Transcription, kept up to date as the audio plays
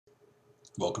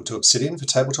Welcome to Obsidian for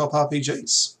Tabletop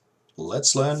RPGs.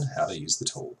 Let's learn how to use the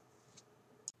tool.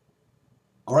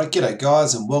 Alright, g'day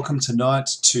guys, and welcome tonight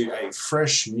to a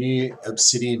fresh new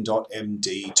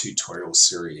Obsidian.md tutorial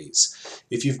series.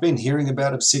 If you've been hearing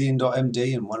about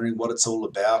Obsidian.md and wondering what it's all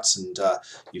about, and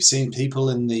you've seen people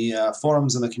in the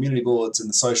forums and the community boards and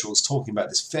the socials talking about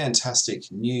this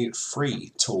fantastic new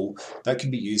free tool that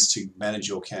can be used to manage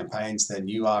your campaigns, then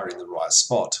you are in the right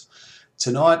spot.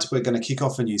 Tonight we're going to kick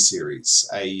off a new series,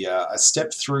 a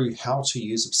step through how to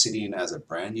use Obsidian as a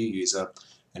brand new user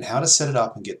and how to set it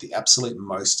up and get the absolute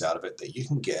most out of it that you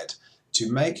can get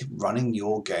to make running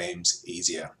your games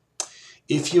easier.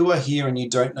 If you are here and you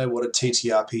don't know what a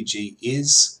TTRPG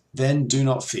is, then do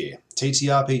not fear.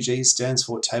 TTRPG stands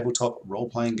for Tabletop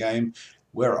Role-Playing Game.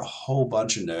 We're a whole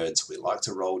bunch of nerds. We like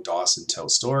to roll dice and tell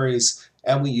stories,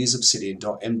 and we use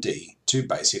Obsidian.md to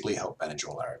basically help manage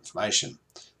all our information.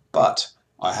 But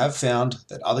I have found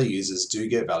that other users do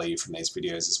get value from these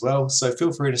videos as well, so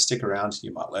feel free to stick around,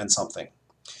 you might learn something.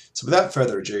 So without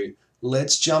further ado,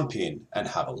 let's jump in and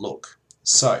have a look.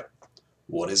 So,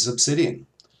 what is Obsidian?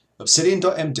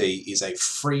 Obsidian.md is a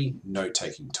free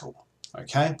note-taking tool,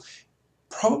 okay?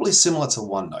 Probably similar to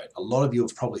OneNote. A lot of you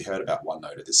have probably heard about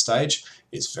OneNote at this stage.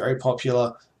 It's very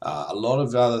popular. A lot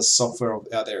of other software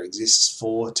out there exists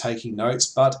for taking notes,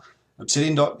 but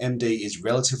Obsidian.md is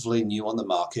relatively new on the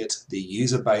market. The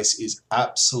user base is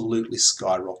absolutely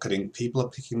skyrocketing. People are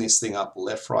picking this thing up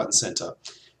left, right, and center,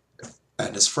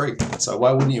 and it's free. So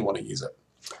why wouldn't you want to use it?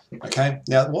 Okay,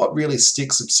 now what really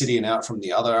sticks Obsidian out from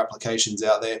the other applications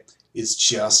out there is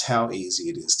just how easy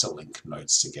it is to link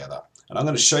notes together. And I'm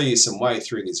going to show you some way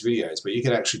through these videos where you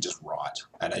can actually just write.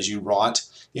 And as you write,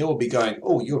 it will be going,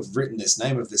 oh, you've written this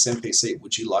name of this NPC.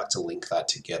 Would you like to link that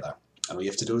together? And all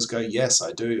you have to do is go, yes,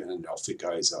 I do, and off it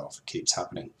goes, off it keeps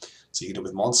happening. So you can do it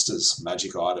with monsters,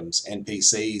 magic items,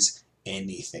 NPCs,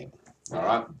 anything. All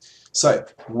right. So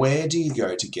where do you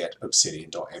go to get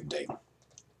Obsidian.md?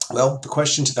 Well, the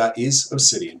question to that is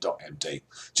Obsidian.md.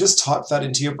 Just type that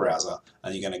into your browser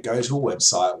and you're going to go to a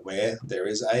website where there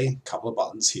is a couple of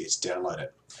buttons here to download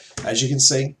it. As you can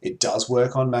see, it does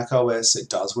work on Mac OS, it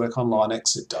does work on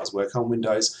Linux, it does work on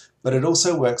Windows, but it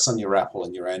also works on your Apple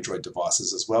and your Android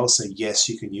devices as well. So yes,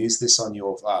 you can use this on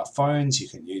your phones, you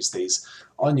can use these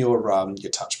on your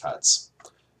touchpads.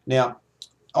 Now,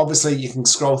 obviously you can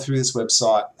scroll through this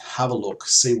website, have a look,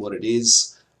 see what it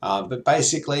is, but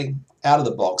basically out of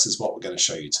the box is what we're going to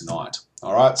show you tonight.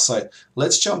 Alright, so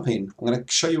let's jump in. I'm going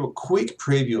to show you a quick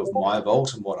preview of my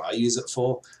Vault and what I use it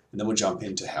for, and then we'll jump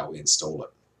into how we install it.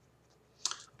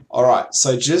 Alright,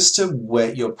 so just to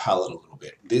wet your palate a little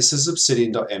bit, this is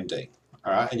Obsidian.md.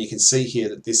 Alright, and you can see here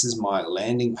that this is my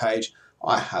landing page.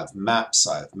 I have maps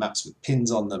with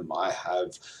pins on them, I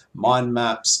have mind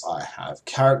maps, I have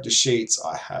character sheets,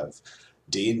 I have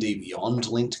D&D Beyond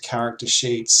linked character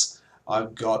sheets.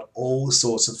 I've got all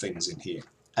sorts of things in here,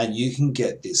 and you can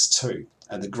get this too.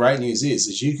 And the great news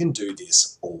is you can do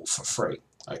this all for free,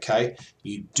 okay?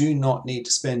 You do not need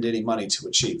to spend any money to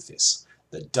achieve this.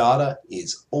 The data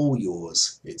is all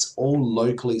yours. It's all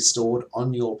locally stored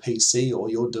on your PC or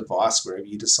your device, wherever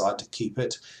you decide to keep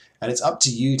it. And it's up to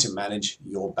you to manage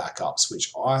your backups,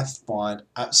 which I find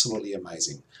absolutely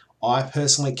amazing. I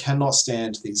personally cannot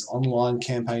stand these online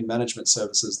campaign management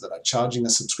services that are charging a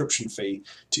subscription fee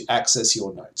to access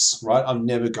your notes, right? I'm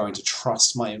never going to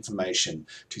trust my information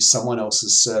to someone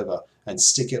else's server and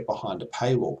stick it behind a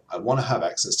paywall. I want to have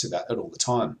access to that at all the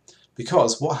time.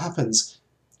 Because what happens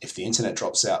if the internet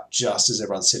drops out just as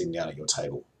everyone's sitting down at your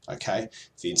table, okay?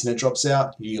 If the internet drops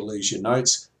out, you lose your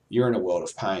notes, you're in a world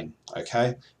of pain,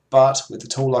 okay? But with a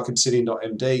tool like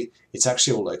Obsidian.md, it's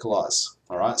actually all localized,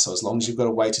 all right? So as long as you've got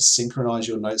a way to synchronize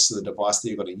your notes to the device that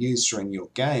you're going to use during your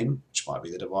game, which might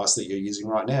be the device that you're using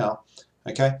right now,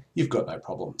 okay, you've got no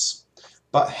problems.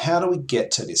 But how do we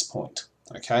get to this point,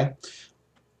 okay?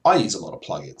 I use a lot of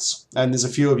plugins, and there's a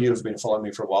few of you who have been following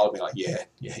me for a while and be like, yeah,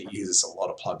 he uses a lot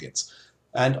of plugins.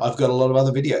 And I've got a lot of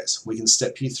other videos. We can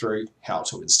step you through how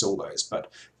to install those.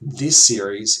 But this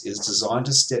series is designed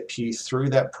to step you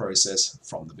through that process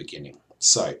from the beginning.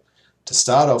 So to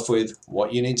start off with,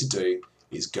 what you need to do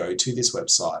is go to this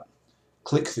website,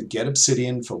 click the Get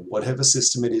Obsidian for whatever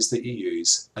system it is that you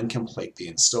use, and complete the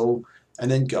install, and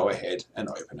then go ahead and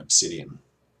open Obsidian.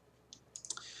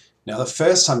 Now the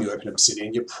first time you open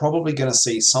Obsidian, you're probably going to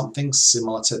see something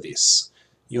similar to this.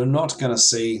 You're not going to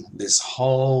see this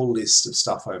whole list of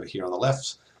stuff over here on the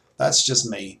left. That's just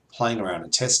me playing around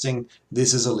and testing.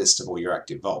 This is a list of all your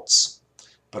active vaults.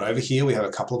 But over here we have a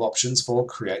couple of options for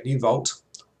Create New Vault,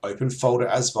 Open Folder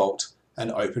as Vault, and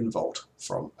Open Vault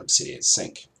from Obsidian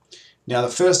Sync. Now the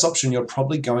first option you're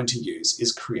probably going to use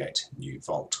is create new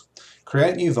vault.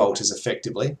 Create new vault is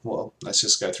effectively, well, let's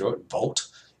just go through it. Vault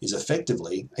is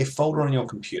effectively a folder on your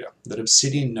computer that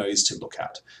Obsidian knows to look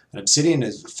at. And Obsidian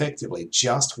is effectively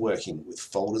just working with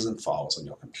folders and files on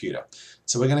your computer.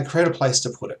 So we're going to create a place to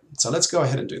put it. So let's go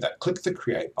ahead and do that. Click the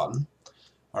create button.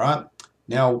 All right.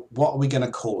 Now, what are we going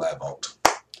to call our vault?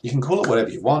 You can call it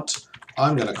whatever you want.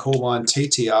 I'm going to call mine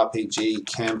TTRPG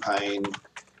Campaign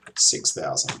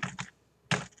 6000.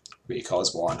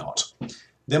 Because why not?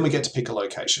 Then we get to pick a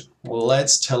location. Well,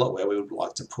 let's tell it where we would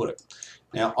like to put it.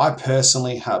 Now, I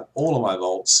personally have all of my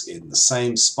vaults in the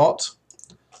same spot,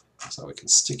 so we can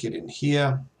stick it in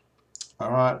here.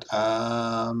 All right,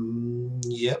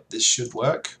 yep, this should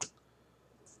work.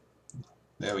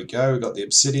 There we go, we've got the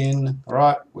Obsidian. All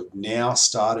right, we've now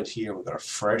started here. We've got a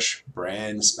fresh,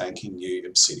 brand spanking new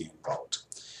Obsidian vault.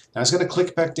 Now, I'm just going to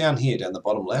click back down here, down the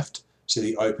bottom left, to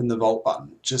the open the vault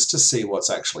button, just to see what's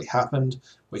actually happened.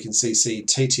 We can see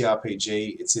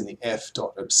TTRPG, it's in the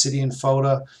f.obsidian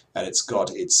folder, and it's got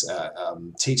its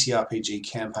TTRPG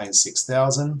Campaign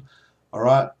 6000. All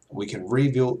right, we can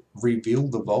reveal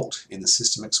the vault in the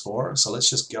System Explorer. So let's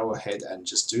just go ahead and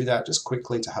just do that just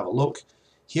quickly to have a look.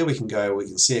 Here we can go, we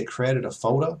can see it created a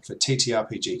folder for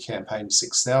TTRPG Campaign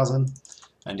 6000,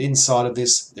 and inside of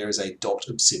this there is a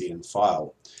 .obsidian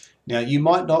file. Now, you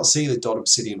might not see the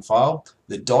 .obsidian file.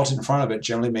 The dot in front of it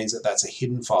generally means that that's a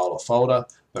hidden file or folder,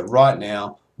 but right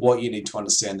now, what you need to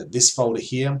understand that this folder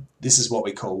here, this is what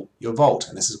we call your vault,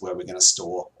 and this is where we're going to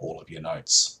store all of your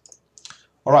notes.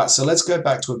 All right, so let's go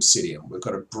back to Obsidian. We've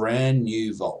got a brand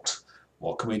new vault.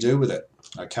 What can we do with it?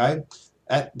 Okay,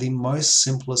 at the most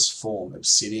simplest form,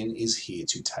 Obsidian is here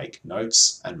to take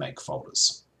notes and make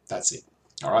folders. That's it.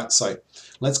 All right, so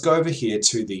let's go over here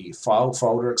to the File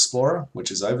Folder Explorer,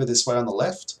 which is over this way on the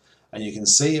left, and you can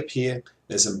see up here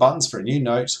there's some buttons for a new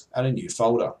note and a new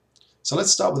folder. So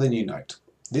let's start with a new note.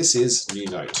 This is new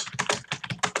note.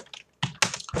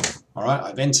 All right,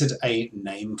 I've entered a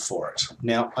name for it.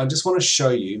 Now, I just want to show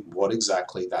you what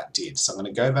exactly that did. So I'm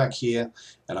going to go back here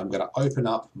and I'm going to open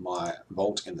up my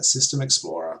vault in the System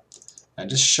Explorer and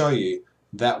just show you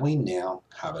that we now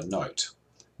have a note.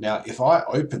 Now, if I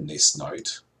open this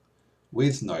note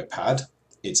with Notepad,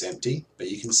 it's empty, but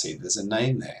you can see there's a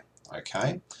name there,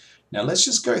 okay? Now, let's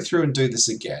just go through and do this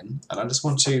again, and I just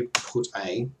want to put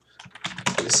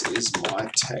this is my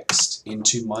text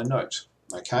into my note,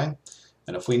 okay?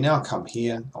 And if we now come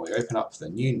here and we open up the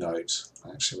new note,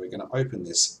 actually we're going to open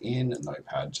this in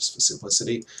Notepad just for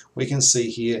simplicity, we can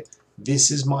see here, this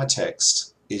is my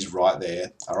text, is right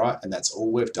there, all right? And that's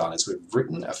all we've done is we've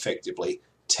written effectively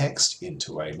text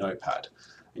into a notepad.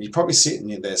 And you're probably sitting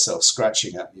there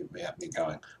self-scratching at me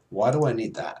going, why do I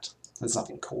need that? There's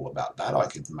nothing cool about that. I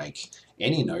could make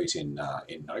any note in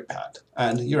Notepad.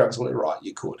 And you're absolutely right,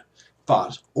 you could.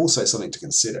 But also something to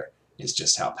consider is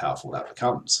just how powerful that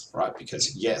becomes, right?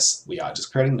 Because yes, we are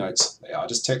just creating notes, they are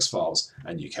just text files,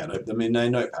 and you can open them in a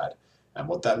notepad. And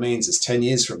what that means is 10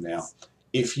 years from now,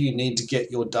 if you need to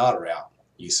get your data out,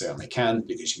 you certainly can,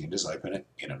 because you can just open it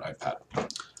in a notepad.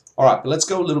 All right, but let's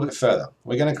go a little bit further.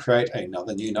 We're going to create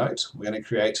another new note. We're going to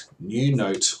create new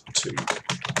note 2.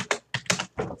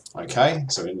 Okay,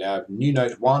 so we now have new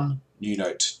note 1, new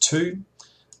note 2.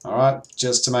 All right,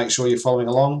 just to make sure you're following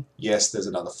along, yes, there's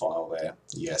another file there.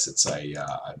 Yes, it's a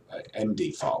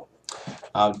MD file.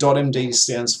 .md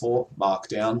stands for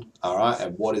Markdown. All right,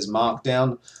 and what is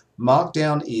Markdown?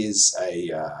 Markdown is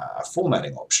a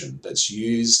formatting option that's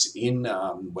used in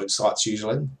websites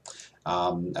usually.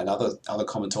 And other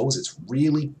common tools. It's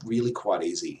really quite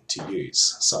easy to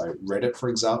use. So Reddit, for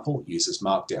example, uses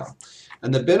Markdown.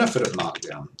 And the benefit of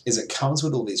Markdown is it comes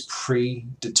with all these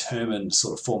predetermined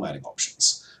sort of formatting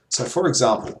options. So for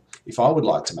example, if I would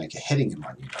like to make a heading in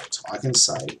my new note, I can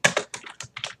say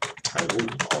table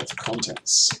of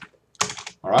contents.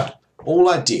 All right, all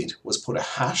I did was put a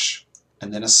hash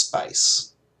and then a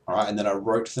space. All right, and then I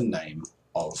wrote the name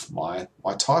of my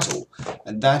title,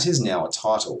 and that is now a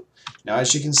title. Now,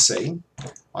 as you can see,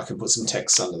 I can put some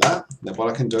text under that. Then what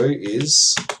I can do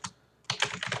is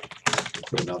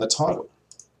put another title.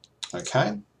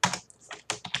 Okay.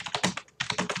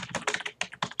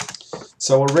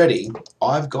 So already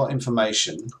I've got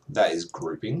information that is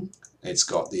grouping. It's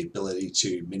got the ability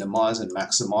to minimize and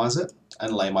maximize it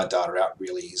and lay my data out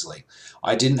really easily.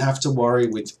 I didn't have to worry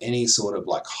with any sort of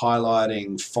like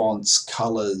highlighting, fonts,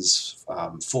 colors,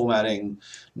 formatting,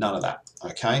 none of that.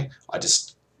 Okay. I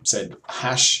just said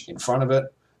hash in front of it,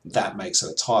 that makes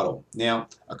it a title. Now,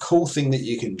 a cool thing that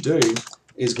you can do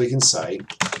is we can say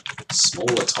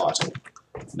smaller title.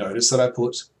 Notice that I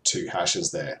put 2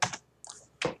 hashes there,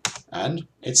 and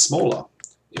it's smaller.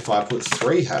 if I put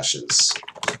 3 hashes,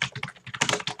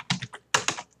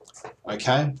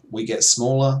 okay, we get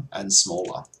smaller and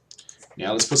smaller.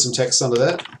 Now let's put some text under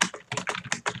that.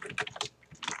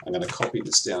 I'm going to copy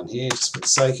this down here just for the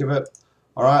sake of it.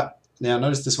 Alright, now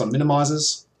notice this one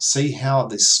minimizes. See how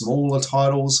the smaller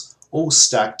titles all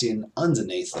stacked in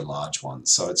underneath the large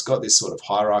ones. So it's got this sort of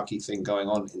hierarchy thing going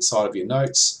on inside of your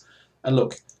notes. And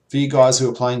look, for you guys who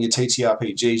are playing your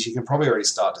TTRPGs, you can probably already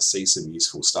start to see some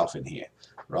useful stuff in here,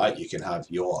 right? You can have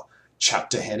your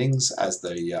chapter headings as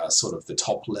the sort of the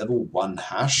top level 1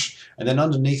 hash, and then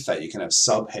underneath that you can have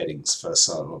subheadings for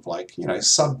sort of like, you know,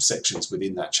 subsections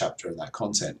within that chapter and that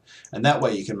content, and that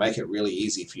way you can make it really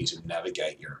easy for you to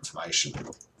navigate your information.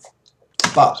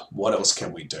 But what else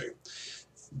can we do?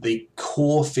 The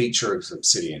core feature of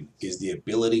Obsidian is the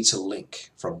ability to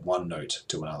link from one note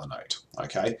to another note,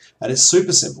 okay? And it's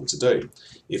super simple to do.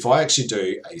 If I actually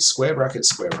do a square bracket,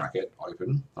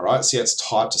 open, all right? See, it's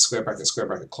typed to square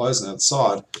bracket, close on the other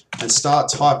side, and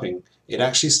start typing, it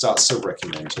actually starts to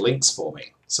recommend links for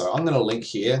me. So I'm going to link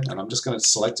here, and I'm just going to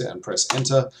select it and press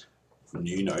enter,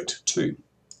 new note 2,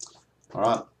 all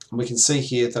right? And we can see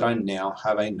here that I now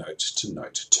have a note to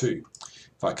note 2.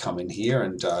 If I come in here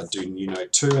and do new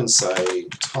note 2 and say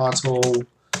title,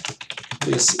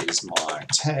 this is my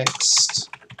text,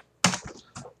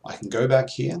 I can go back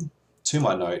here to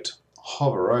my note,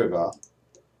 hover over,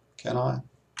 can I?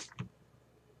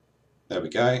 There we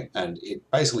go, and it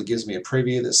basically gives me a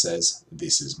preview that says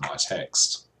this is my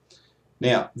text.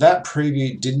 Now, that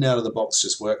preview didn't out of the box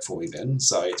just work for me then,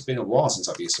 so it's been a while since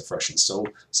I've used a fresh install.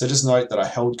 So just note that I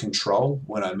held control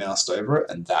when I moused over it,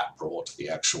 and that brought the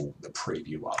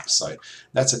preview up. So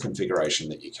that's a configuration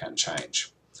that you can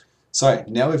change. So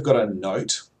now we've got a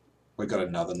note, we've got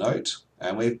another note,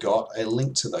 and we've got a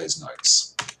link to those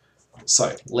notes.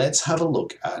 So let's have a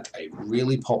look at a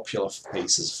really popular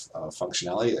piece of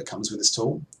functionality that comes with this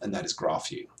tool, and that is Graph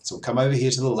View. So we'll come over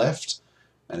here to the left,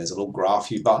 and there's a little Graph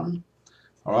View button.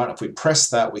 Alright, if we press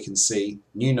that, we can see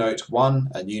new note 1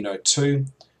 and new note 2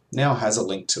 now has a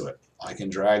link to it. I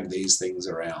can drag these things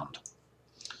around.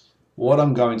 What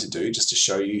I'm going to do, just to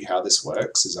show you how this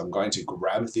works, is I'm going to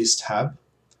grab this tab,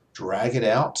 drag it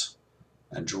out,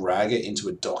 and drag it into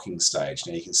a docking stage.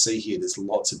 Now you can see here there's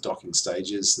lots of docking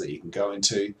stages that you can go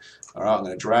into. Alright, I'm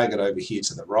going to drag it over here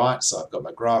to the right, so I've got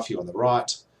my graph here on the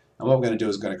right. And what we're going to do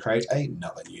is we're going to create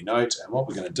another new note, and what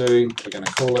we're going to do, we're going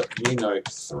to call it new note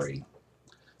 3.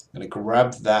 I'm going to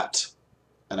grab that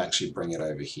and actually bring it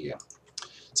over here.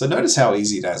 So notice how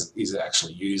easy it is to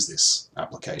actually use this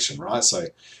application, right? So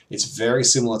it's very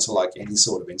similar to like any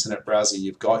sort of internet browser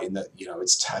you've got in that, you know,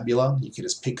 it's tabular. You can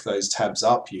just pick those tabs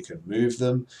up, you can move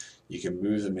them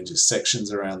into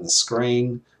sections around the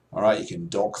screen. All right, you can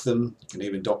dock them. You can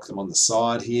even dock them on the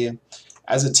side here.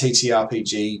 As a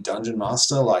TTRPG dungeon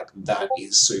master, like that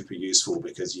is super useful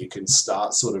because you can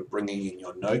start sort of bringing in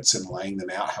your notes and laying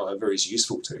them out however is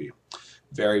useful to you.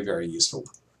 Very, very useful.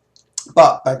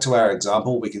 But back to our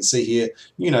example, we can see here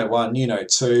new note 1, new note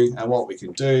 2, and what we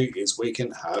can do is we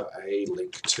can have a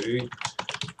link to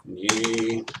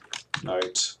new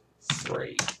note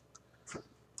 3.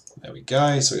 There we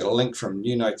go. So we've got a link from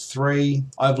new note 3.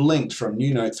 I've linked from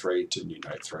new note 3 to new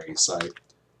note 3. So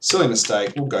silly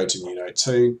mistake, we'll go to new note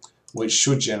 2, which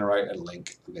should generate a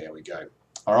link. There we go.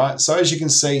 Alright, so as you can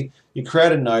see, you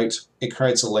create a note, it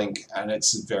creates a link, and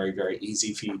it's very, very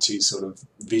easy for you to sort of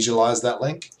visualize that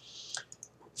link.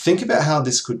 Think about how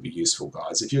this could be useful,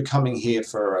 guys. If you're coming here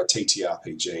for a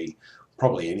TTRPG,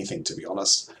 probably anything to be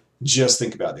honest, just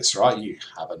think about this, right? You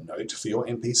have a note for your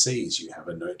NPCs, you have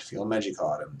a note for your magic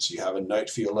items, you have a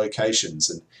note for your locations,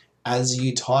 and as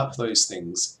you type those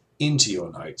things into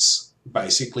your notes,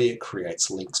 basically it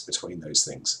creates links between those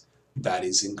things. That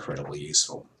is incredibly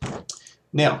useful.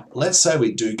 Now, let's say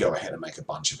we do go ahead and make a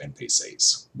bunch of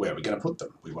NPCs. Where are we going to put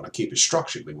them? We want to keep it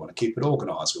structured, we want to keep it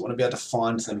organized, we want to be able to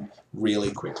find them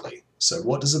really quickly. So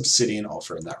what does Obsidian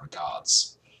offer in that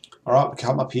regards? Alright, we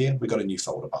come up here, we've got a new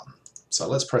folder button. So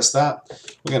let's press that.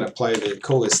 We're going to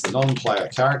call this the non-player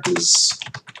characters.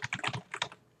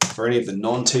 For any of the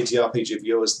non-TTRPG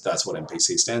viewers, that's what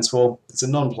NPC stands for. It's a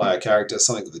non-player character,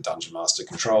 something that the Dungeon Master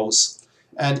controls.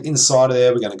 And inside of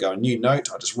there, we're going to go a new note.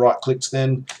 I just right-clicked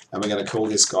then, and we're going to call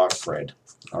this guy Fred.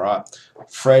 All right,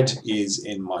 Fred is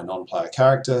in my non-player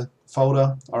character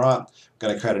folder. All right, I'm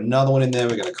going to create another one in there.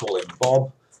 We're going to call him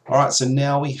Bob. All right, so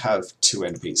now we have 2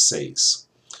 NPCs.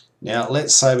 Now,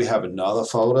 let's say we have another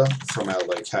folder from our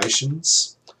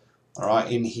locations. All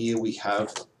right, in here we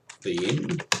have the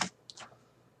inn.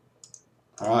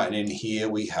 All right, and in here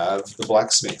we have the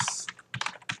blacksmith.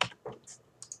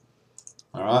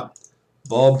 All right,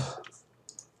 Bob,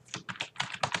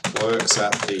 works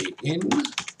at the inn,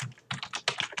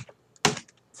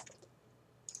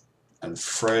 and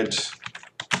Fred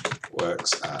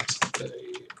works at the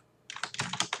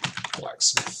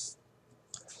blacksmith.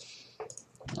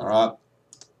 All right,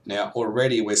 now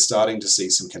already we're starting to see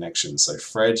some connections. So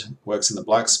Fred works in the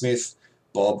blacksmith,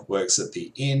 Bob works at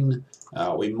the inn.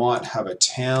 We might have a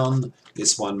town.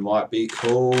 This one might be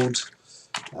called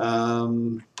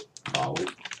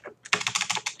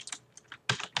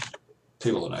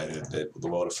people know the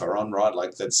world of Ferron, right?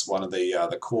 Like that's one of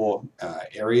the core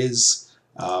areas.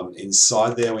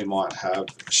 Inside there we might have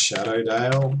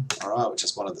Shadowdale, all right, which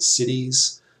is one of the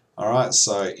cities. All right,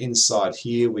 so inside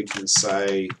here we can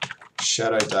say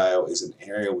Shadowdale is an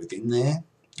area within there.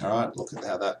 All right, look at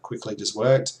how that quickly just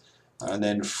worked. And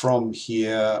then from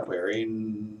here, we're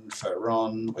in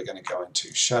Ferron, we're going to go into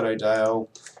Shadowdale.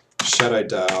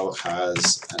 Shadowdale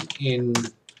has an inn,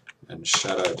 and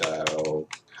Shadowdale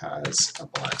has a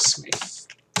blacksmith.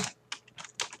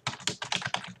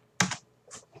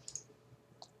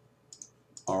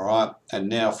 All right, and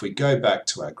now if we go back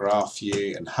to our graph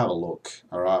view and have a look,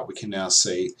 all right, we can now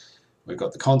see we've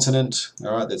got the continent,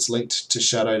 all right, that's linked to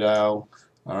Shadowdale.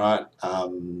 All right,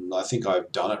 I think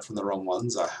I've done it from the wrong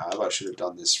ones. I should have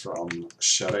done this from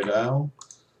Shadowdale.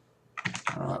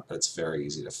 All right, but it's very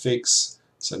easy to fix.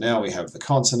 So now we have the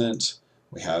continent,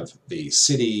 we have the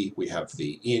city, we have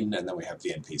the inn, and then we have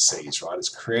the NPCs, right? It's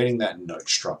creating that note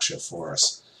structure for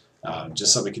us,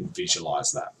 just so we can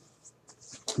visualize that.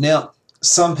 Now,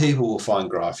 some people will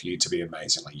find GraphView to be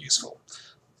amazingly useful.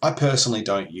 I personally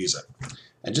don't use it.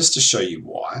 And just to show you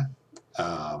why,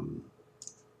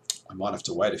 I might have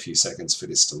to wait a few seconds for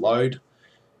this to load.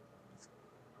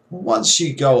 Once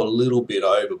you go a little bit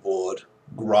overboard,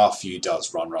 GraphView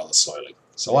does run rather slowly.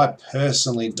 So I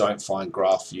personally don't find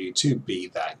GraphView to be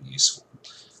that useful.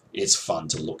 It's fun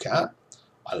to look at.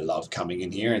 I love coming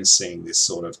in here and seeing this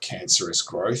sort of cancerous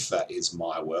growth that is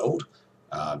my world.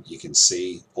 You can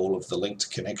see all of the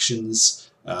linked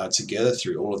connections together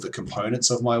through all of the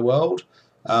components of my world.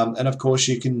 And of course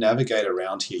you can navigate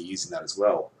around here using that as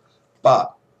well.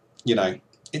 But, you know,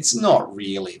 it's not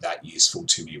really that useful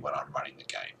to me when I'm running the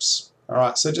games. All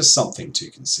right, so just something to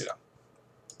consider.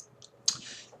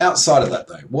 Outside of that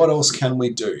though, what else can we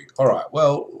do? All right,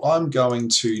 well, I'm going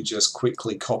to just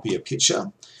quickly copy a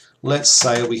picture. Let's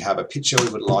say we have a picture we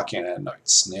would like in our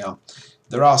notes. Now,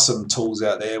 there are some tools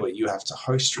out there where you have to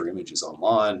host your images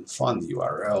online, find the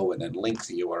URL, and then link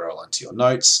the URL into your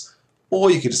notes. Or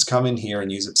you could just come in here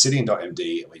and use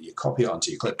Obsidian.md where you copy it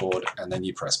onto your clipboard and then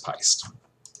you press paste.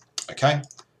 Okay,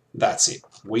 that's it.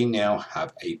 We now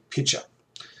have a picture.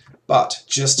 But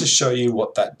just to show you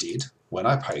what that did when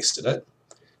I pasted it,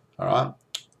 all right,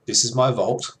 this is my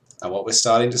vault, and what we're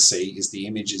starting to see is the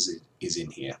image is in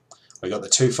here. We've got the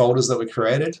two folders that we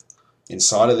created.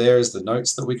 Inside of there is the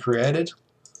notes that we created.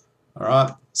 All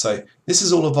right, so this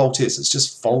is all a vault is. It's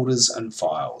just folders and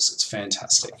files. It's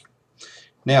fantastic.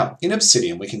 Now, in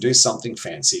Obsidian, we can do something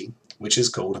fancy, which is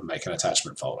called make an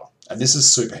attachment folder. And this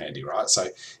is super handy, right? So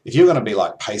if you're going to be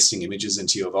like pasting images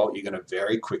into your vault, you're going to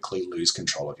very quickly lose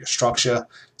control of your structure.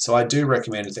 So I do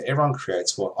recommend that everyone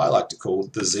creates what I like to call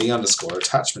the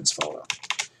Z_attachments folder.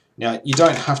 Now, you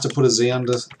don't have to put a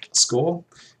Z_,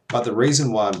 but the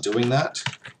reason why I'm doing that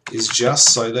is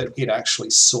just so that it actually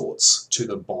sorts to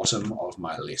the bottom of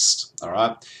my list. All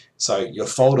right, so your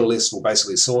folder list will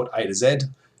basically sort A to Z.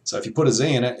 So if you put a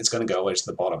Z in it, it's going to go away to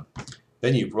the bottom.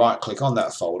 Then you right click on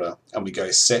that folder and we go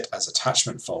set as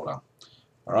attachment folder.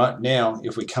 All right, now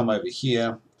if we come over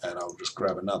here and I'll just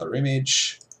grab another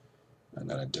image, I'm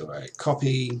going to do a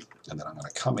copy and then I'm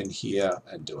going to come in here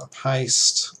and do a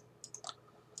paste.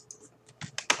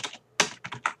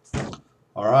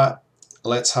 All right,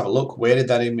 let's have a look. Where did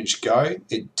that image go?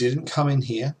 It didn't come in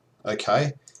here.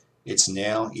 Okay, it's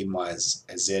now in my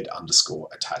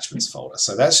Z_attachments folder.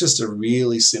 So that's just a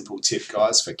really simple tip,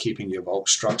 guys, for keeping your vault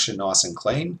structure nice and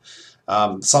clean.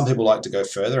 Some people like to go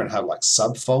further and have like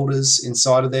subfolders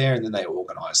inside of there, and then they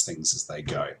organize things as they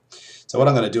go. So what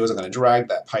I'm going to do is I'm going to drag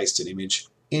that pasted image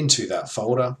into that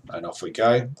folder, and off we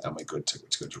go, and we're good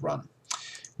to run.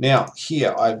 Now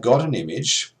here I've got an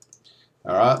image.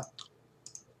 All right.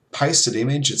 Pasted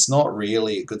image, it's not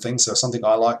really a good thing, so something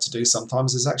I like to do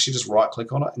sometimes is actually just right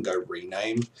click on it and go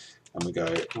rename, and we go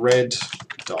red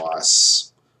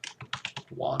dice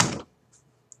 1.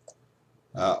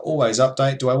 Always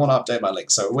update. Do I want to update my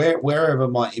link? So wherever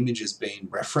my image is being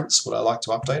referenced, would I like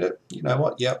to update it? You know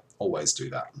what? Yep, always do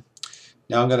that.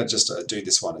 Now I'm going to just do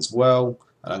this one as well,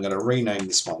 and I'm going to rename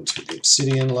this one to the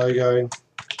Obsidian logo.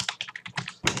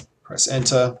 Press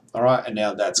enter. All right, and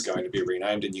now that's going to be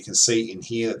renamed, and you can see in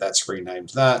here that that's renamed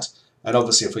that. And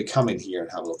obviously if we come in here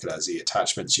and have a look at our Z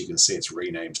attachments, you can see it's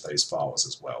renamed those files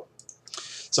as well.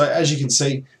 So as you can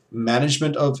see,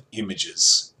 management of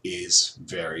images is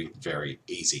very, very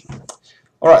easy.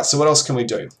 Alright, so what else can we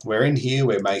do? We're in here,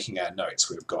 we're making our notes.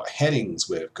 We've got headings,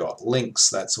 we've got links,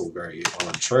 that's all very well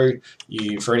and true.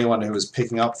 For anyone who was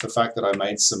picking up the fact that I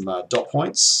made some dot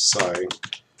points, so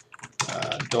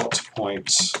dot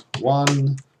point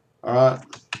 1, alright,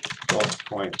 dot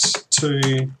point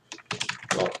 2,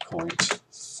 dot point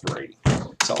 3.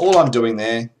 So all I'm doing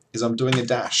there is I'm doing a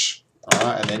dash,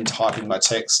 alright, and then typing my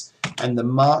text, and the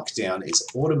Markdown is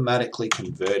automatically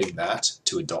converting that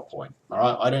to a dot point.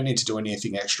 Alright, I don't need to do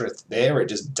anything extra there, it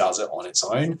just does it on its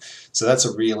own. So that's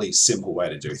a really simple way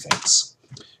to do things.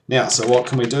 Now, so what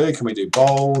can we do? Can we do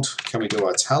bold? Can we do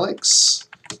italics?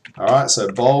 Alright,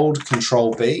 so bold,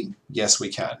 Control B, yes we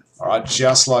can. Alright,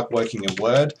 just like working in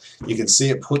Word, you can see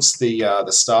it puts the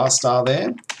star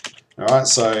there. Alright,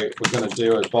 so we're going to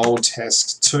do a bold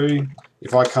test 2.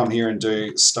 If I come here and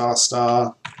do star,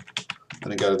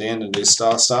 and then go to the end and do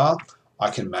star, I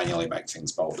can manually make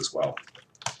things bold as well.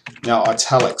 Now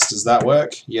italics, does that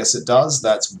work? Yes it does,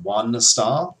 that's 1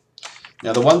 star.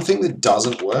 Now the one thing that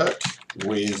doesn't work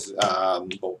with,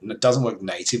 well, it doesn't work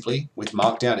natively with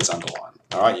Markdown is underline.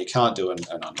 Alright, you can't do an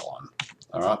underline.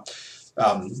 Alright,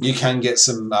 you can get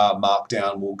some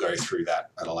Markdown, we'll go through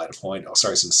that at a later point, or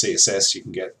sorry, some CSS you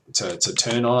can get to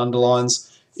turn on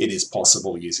underlines. It is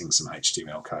possible using some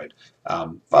HTML code,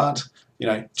 but you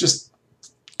know, just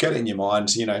get it in your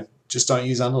mind, you know, just don't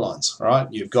use underlines, right?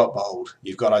 You've got bold,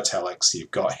 you've got italics,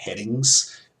 you've got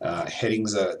headings.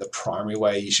 Headings are the primary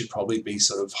way you should probably be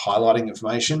sort of highlighting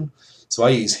information. So I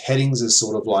use headings as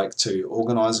sort of like to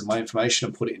organize my information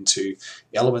and put it into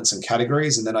elements and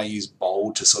categories, and then I use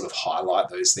bold to sort of highlight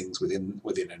those things within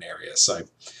an area. So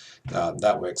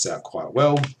that works out quite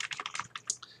well.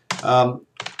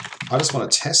 I just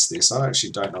want to test this. I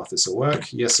actually don't know if this will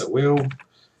work. Yes, it will.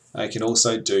 I can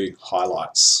also do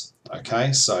highlights.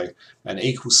 Okay, so an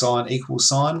equal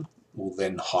sign will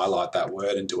then highlight that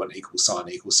word and do an equal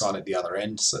sign at the other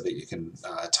end so that you can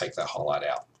take that highlight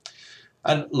out.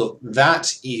 And look,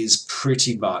 that is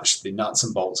pretty much the nuts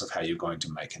and bolts of how you're going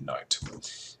to make a note.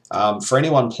 For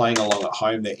anyone playing along at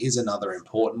home, there is another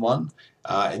important one,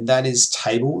 and that is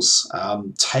tables.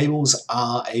 Tables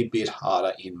are a bit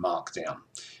harder in Markdown.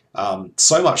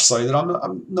 So much so that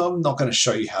I'm not going to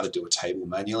show you how to do a table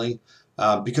manually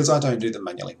because I don't do them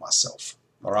manually myself.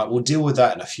 Alright, we'll deal with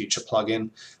that in a future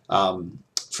plugin.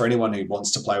 For anyone who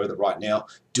wants to play with it right now,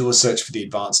 do a search for the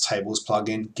Advanced Tables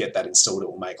plugin, get that installed,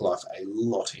 it will make life a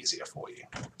lot easier for you.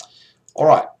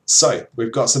 Alright, so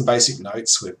we've got some basic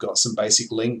notes, we've got some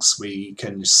basic links, we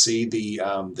can see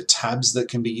the tabs that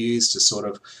can be used to sort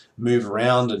of move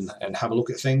around and have a look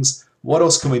at things. What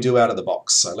else can we do out of the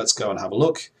box? So let's go and have a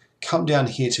look. Come down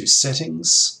here to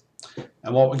settings,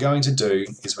 and what we're going to do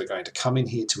is we're going to come in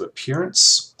here to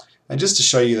appearance, and just to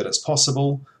show you that it's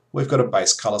possible, we've got a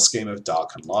base color scheme of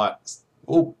dark and light.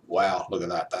 Oh wow, look at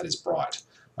that, that is bright.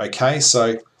 Okay,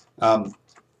 so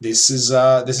this is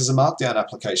a Markdown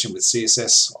application with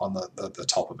CSS on the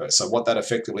top of it. So what that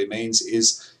effectively means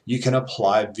is you can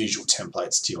apply visual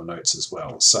templates to your notes as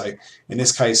well. So in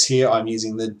this case here, I'm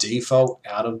using the default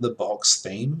out-of-the-box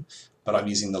theme, but I'm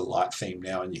using the light theme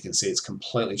now, and you can see it's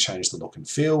completely changed the look and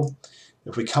feel.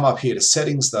 If we come up here to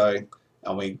settings though,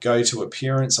 and we go to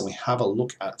appearance and we have a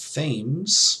look at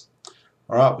themes,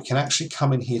 alright, we can actually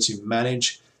come in here to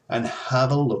manage and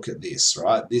have a look at this,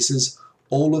 right? This is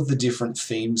all of the different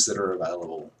themes that are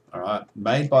available, alright,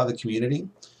 made by the community.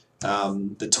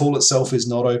 The tool itself is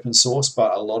not open source,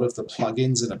 but a lot of the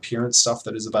plugins and appearance stuff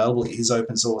that is available is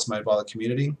open source, made by the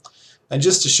community. And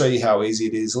just to show you how easy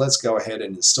it is, let's go ahead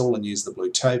and install and use the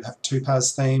blue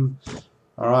topaz theme.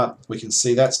 Alright, we can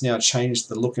see that's now changed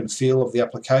the look and feel of the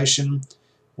application.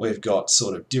 We've got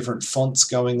sort of different fonts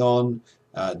going on,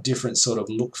 different sort of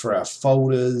look for our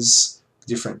folders,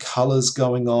 different colors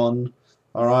going on.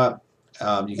 Alright,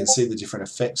 you can see the different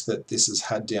effects that this has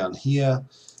had down here.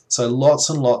 So lots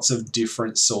and lots of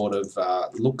different sort of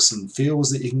looks and feels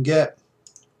that you can get.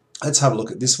 Let's have a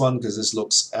look at this one because this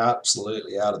looks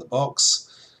absolutely out of the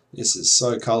box. This is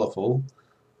so colorful.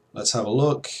 Let's have a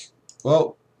look.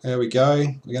 Well, there we go.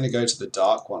 We're going to go to the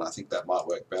dark one. I think that might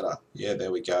work better. Yeah,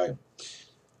 there we go.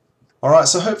 Alright,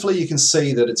 so hopefully you can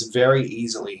see that it's very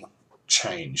easily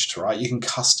changed, right? You can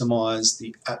customize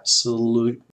the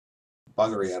absolute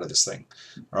buggery out of this thing,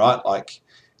 right? Like,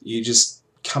 you just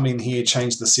come in here,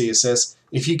 change the CSS.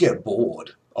 If you get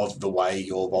bored of the way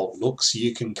your vault looks,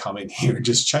 you can come in here and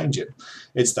just change it.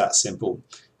 It's that simple.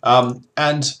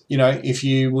 And, you know, if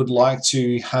you would like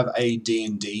to have a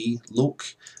D&D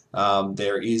look,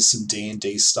 There is some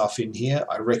D&D stuff in here.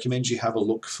 I recommend you have a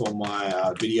look for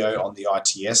my video on the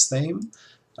ITS theme.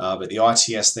 But the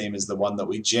ITS theme is the one that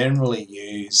we generally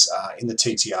use in the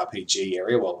TTRPG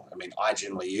area. Well, I mean, I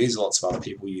generally use, lots of other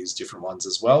people use different ones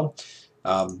as well.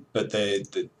 But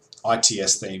the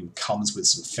ITS theme comes with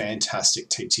some fantastic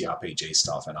TTRPG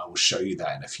stuff, and I will show you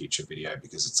that in a future video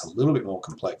because it's a little bit more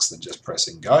complex than just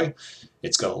pressing go.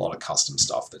 It's got a lot of custom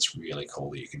stuff that's really cool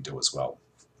that you can do as well.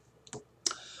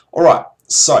 Alright,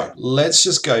 so let's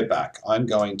just go back. I'm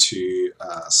going to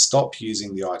stop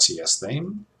using the ITS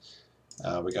theme.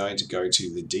 We're going to go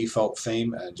to the default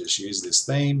theme and just use this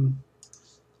theme.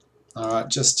 Alright,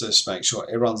 just to make sure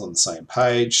everyone's on the same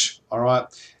page. Alright,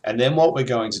 and then what we're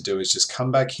going to do is just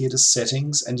come back here to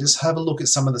settings and just have a look at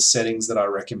some of the settings that I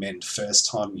recommend first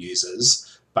time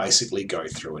users basically go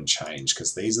through and change,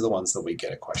 because these are the ones that we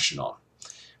get a question on.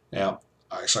 Now,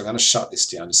 actually I'm going to shut this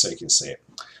down just so you can see it.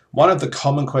 One of the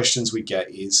common questions we get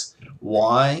is,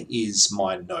 why is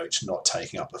my note not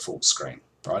taking up the full screen?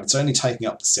 Right, it's only taking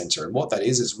up the center, and what that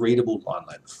is readable line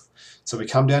length. So we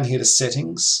come down here to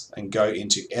settings and go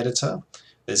into editor.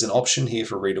 There's an option here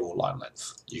for readable line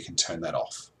length. You can turn that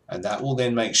off, and that will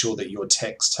then make sure that your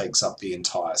text takes up the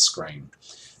entire screen.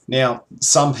 Now,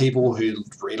 some people who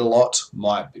read a lot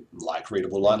might like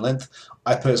readable line length.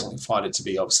 I personally find it to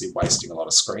be obviously wasting a lot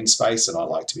of screen space, and I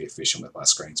like to be efficient with my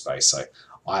screen space, so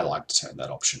I like to turn that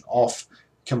option off.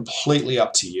 Completely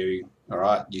up to you. All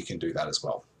right, you can do that as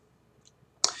well.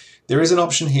 There is an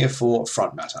option here for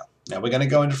front matter. Now we're going to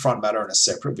go into front matter in a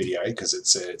separate video because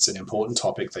it's an important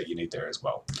topic that you need there as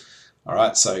well.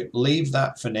 Alright, so leave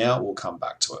that for now, we'll come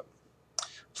back to it.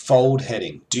 Fold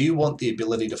heading. Do you want the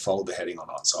ability to fold the heading or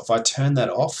not? So if I turn that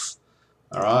off,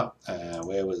 alright,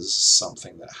 where was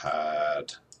something that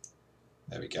had,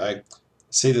 there we go.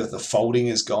 See that the folding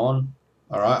is gone.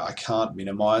 Alright, I can't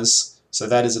minimize. So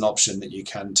that is an option that you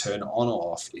can turn on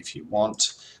or off if you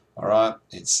want. Alright,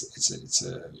 it's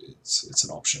an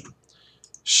option.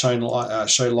 Show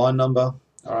line number.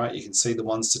 Alright, you can see the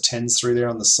 1s to 10s through there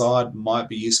on the side, might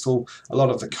be useful. A lot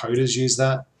of the coders use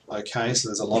that. Okay, so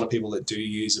there's a lot of people that do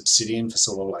use Obsidian for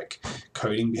sort of like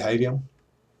coding behavior.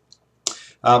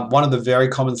 One of the very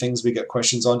common things we get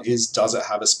questions on is, does it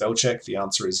have a spell check? The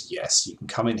answer is yes. You can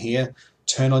come in here,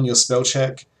 turn on your spell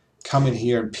check, come in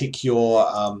here and pick your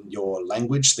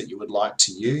language that you would like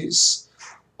to use.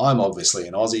 I'm obviously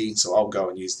an Aussie, so I'll go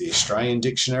and use the Australian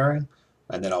dictionary,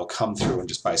 and then I'll come through and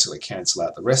just basically cancel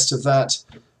out the rest of that.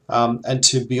 And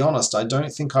to be honest, I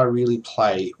don't think I really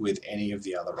play with any of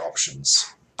the other options.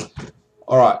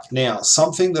 Alright, now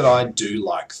something that I do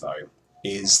like though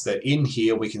is that in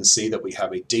here we can see that we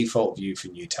have a default view for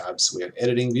new tabs. We have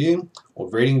editing view or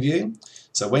reading view.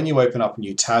 So when you open up a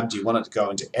new tab, do you want it to go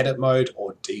into edit mode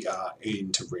or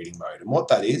into reading mode? And what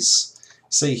that is,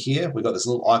 see here, we've got this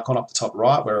little icon up the top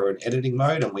right where we're in editing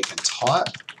mode and we can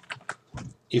type.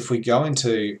 If we go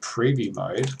into preview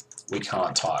mode, we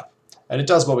can't type. And it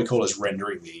does what we call as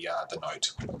rendering the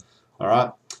note.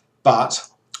 Alright, but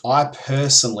I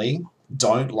personally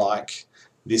don't like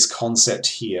this concept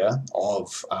here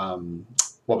of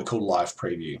what we call live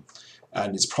preview.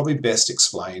 And it's probably best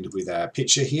explained with our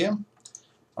picture here.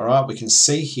 Alright, we can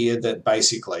see here that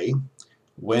basically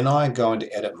when I go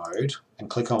into edit mode and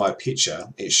click on my picture,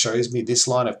 it shows me this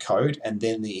line of code and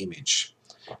then the image.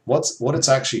 What it's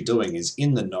actually doing is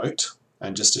in the note,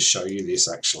 and just to show you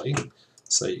this actually,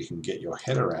 so you can get your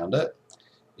head around it,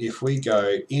 if we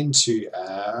go into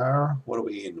our, what are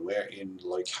we in? We're in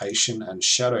location and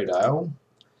Shadowdale.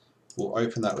 We'll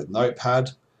open that with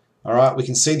Notepad. Alright, we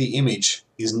can see the image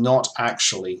is not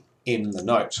actually in the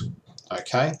note.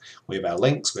 Okay, we have our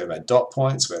links, we have our dot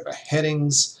points, we have our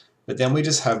headings, but then we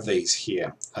just have these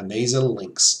here, and these are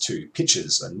links to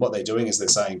pictures, and what they're doing is they're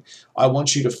saying, I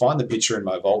want you to find the picture in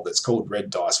my vault that's called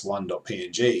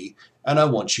reddice1.png, and I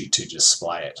want you to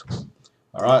display it.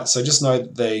 Alright, so just know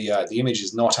that the image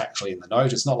is not actually in the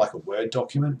note. It's not like a Word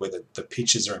document where the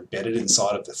pictures are embedded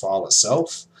inside of the file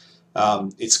itself.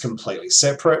 It's completely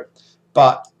separate.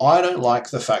 But I don't like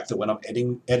the fact that when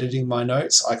I'm editing my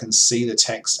notes, I can see the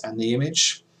text and the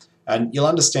image. And you'll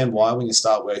understand why when you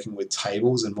start working with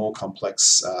tables and more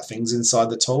complex things inside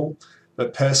the tool.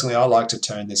 But personally, I like to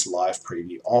turn this live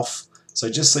preview off. So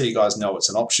just so you guys know it's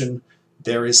an option,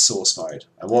 there is source mode.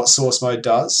 And what source mode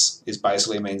does is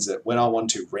basically means that when I want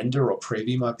to render or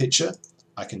preview my picture,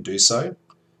 I can do so.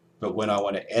 But when I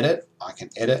want to edit, I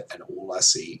can edit, and all I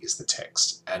see is the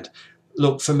text. And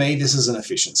look, for me, this is an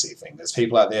efficiency thing. There's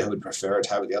people out there who would prefer it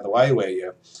to have it the other way,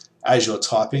 where as you're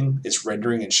typing, it's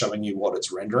rendering and showing you what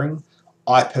it's rendering.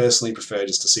 I personally prefer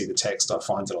just to see the text. I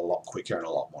find it a lot quicker and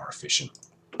a lot more efficient.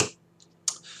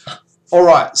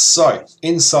 Alright, so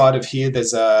inside of here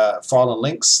there's a file and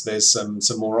links. There's some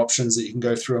more options that you can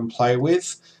go through and play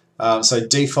with. So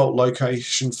default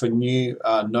location for new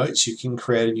notes, you can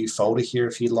create a new folder here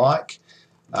if you like.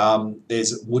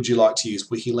 There's would you like to use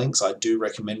wiki links? I do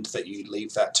recommend that you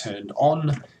leave that turned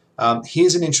on.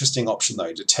 Here's an interesting option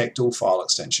though, detect all file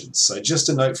extensions. So just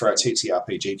a note for our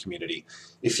TTRPG community,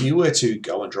 if you were to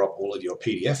go and drop all of your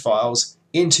PDF files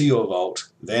into your vault,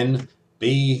 then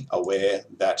be aware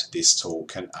that this tool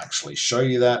can actually show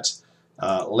you that.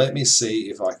 Let me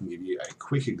see if I can give you a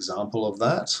quick example of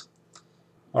that.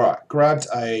 Alright, grabbed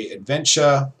a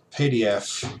adventure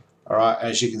PDF. Alright,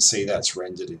 as you can see that's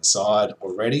rendered inside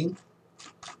already.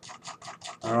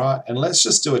 Alright, and let's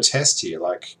just do a test here,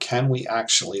 like can we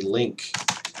actually link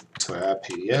to our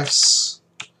PDFs?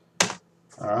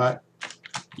 Alright,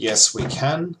 yes we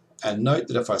can. And note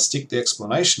that if I stick the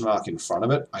exclamation mark in front of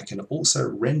it, I can also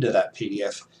render that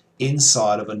PDF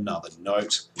inside of another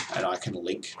note and I can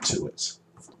link to it.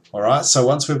 Alright, so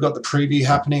once we've got the preview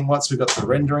happening, once we've got the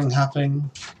rendering happening,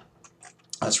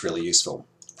 that's really useful.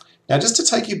 Now just to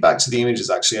take you back to the images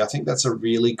actually, I think that's a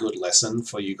really good lesson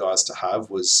for you guys to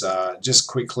have was just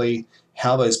quickly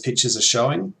how those pictures are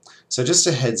showing. So just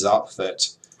a heads up that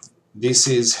this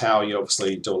is how you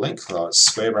obviously do a link,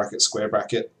 square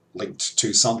bracket, linked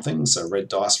to something, so red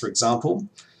dice for example.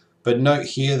 But note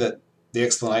here that the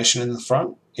explanation in the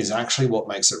front is actually what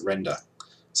makes it render.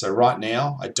 So right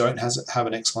now I don't have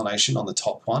an explanation on the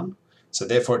top one, so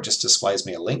therefore it just displays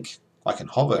me a link. I can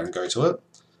hover and go to it,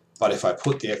 but if I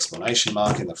put the exclamation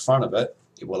mark in the front of it,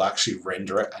 it will actually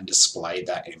render it and display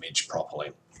that image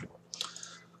properly.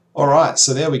 Alright,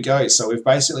 so there we go. So we've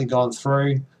basically gone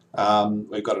through,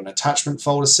 we've got an attachment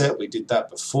folder set, we did that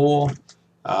before.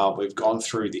 We've gone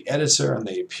through the editor and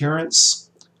the appearance.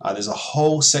 There's a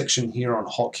whole section here on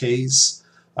hotkeys.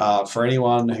 For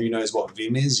anyone who knows what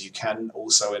Vim is, you can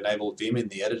also enable Vim in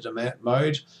the editor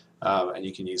mode, and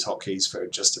you can use hotkeys for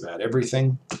just about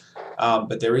everything.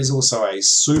 But there is also a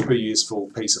super useful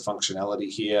piece of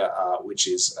functionality here, which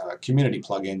is community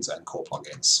plugins and core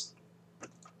plugins.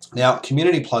 Now,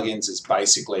 community plugins is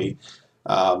basically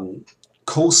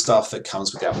cool stuff that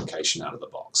comes with the application out of the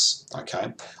box.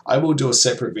 Okay, I will do a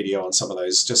separate video on some of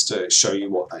those just to show you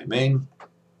what they mean.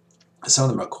 Some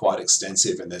of them are quite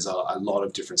extensive and there's a lot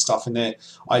of different stuff in there.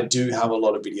 I do have a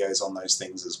lot of videos on those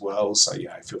things as well, so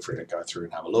feel free to go through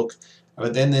and have a look.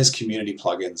 But then there's community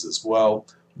plugins as well.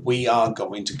 We are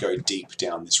going to go deep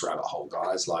down this rabbit hole,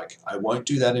 guys. Like, I won't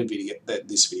do that in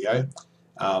this video.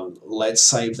 Let's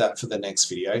save that for the next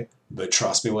video, but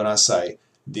trust me when I say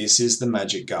this is the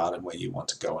magic garden where you want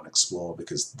to go and explore,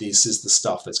 because this is the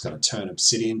stuff that's going to turn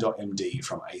Obsidian.md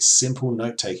from a simple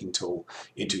note-taking tool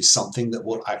into something that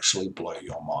will actually blow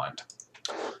your mind.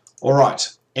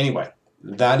 Alright, anyway,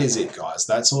 that is it, guys.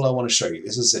 That's all I want to show you.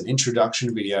 This is an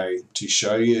introduction video to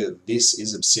show you this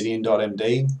is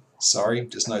Obsidian.md. Sorry,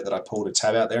 just note that I pulled a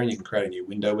tab out there and you can create a new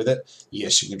window with it.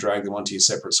 Yes, you can drag them onto your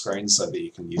separate screens so that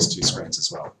you can use two screens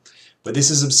as well. But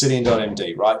this is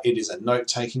Obsidian.md, right? It is a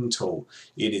note-taking tool.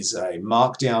 It is a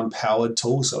Markdown powered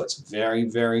tool, so it's very,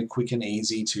 very quick and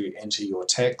easy to enter your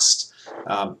text.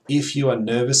 If you are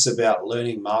nervous about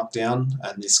learning Markdown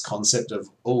and this concept of,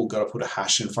 oh, got to put a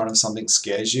hash in front of something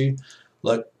scares you,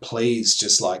 look, please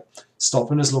just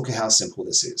stop and just look at how simple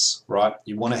this is, right?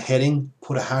 You want a heading,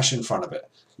 put a hash in front of it.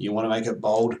 You want to make it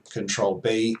bold, Control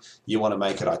B. You want to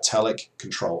make it italic,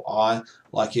 Control I.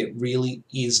 Like, it really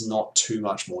is not too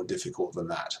much more difficult than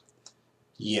that.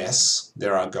 Yes,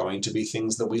 there are going to be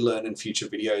things that we learn in future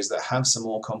videos that have some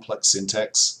more complex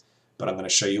syntax, but I'm going to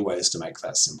show you ways to make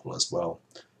that simple as well.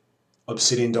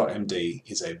 Obsidian.md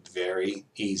is a very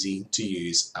easy to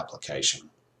use application.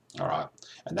 Alright,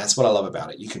 and that's what I love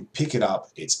about it. You can pick it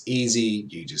up, it's easy,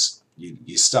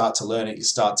 you start to learn it, you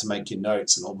start to make your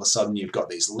notes, and all of a sudden you've got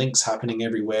these links happening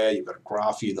everywhere, you've got a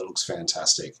graph view that looks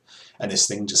fantastic, and this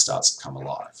thing just starts to come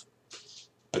alive.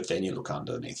 But then you look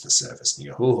underneath the surface and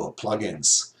you go, oh,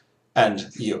 plugins.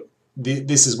 And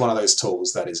this is one of those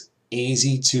tools that is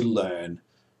easy to learn,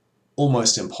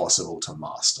 almost impossible to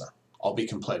master. I'll be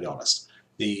completely honest.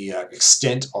 The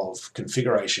extent of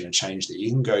configuration and change that you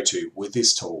can go to with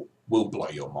this tool will blow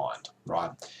your mind,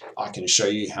 right? I can show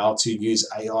you how to use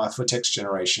AI for text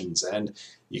generations, and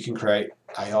you can create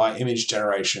AI image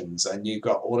generations, and you've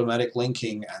got automatic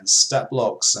linking and stat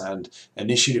blocks and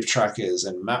initiative trackers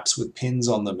and maps with pins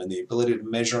on them and the ability to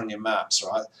measure on your maps,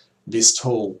 right? This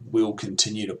tool will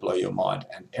continue to blow your mind,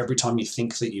 and every time you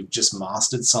think that you've just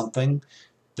mastered something,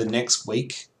 the next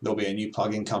week there'll be a new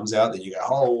plugin comes out that you go,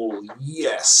 oh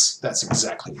yes, that's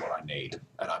exactly what I need,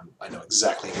 and I know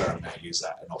exactly where I'm going to use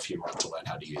that, and off you run to learn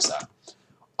how to use that.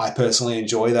 I personally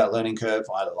enjoy that learning curve.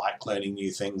 I like learning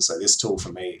new things, so this tool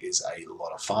for me is a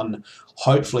lot of fun.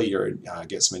 Hopefully you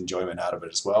get some enjoyment out of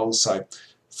it as well. So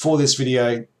for this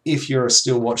video, if you're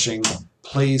still watching,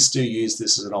 please do use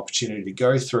this as an opportunity to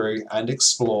go through and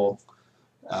explore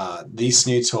this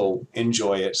new tool,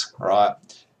 enjoy it, all right?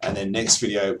 And then next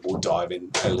video, we'll dive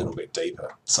in a little bit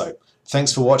deeper. So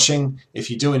thanks for watching. If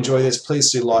you do enjoy this,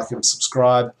 please do like and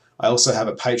subscribe. I also have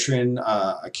a Patreon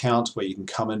account where you can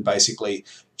come and basically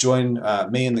join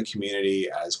me in the community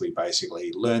as we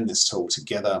basically learn this tool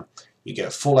together. You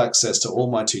get full access to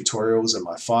all my tutorials and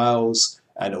my files,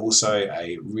 and also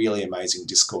a really amazing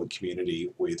Discord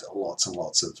community with lots and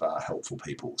lots of helpful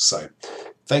people. So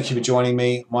thank you for joining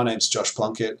me. My name's Josh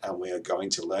Plunkett, and we are going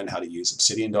to learn how to use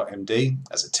Obsidian.md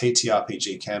as a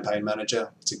TTRPG campaign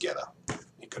manager together.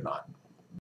 Good night.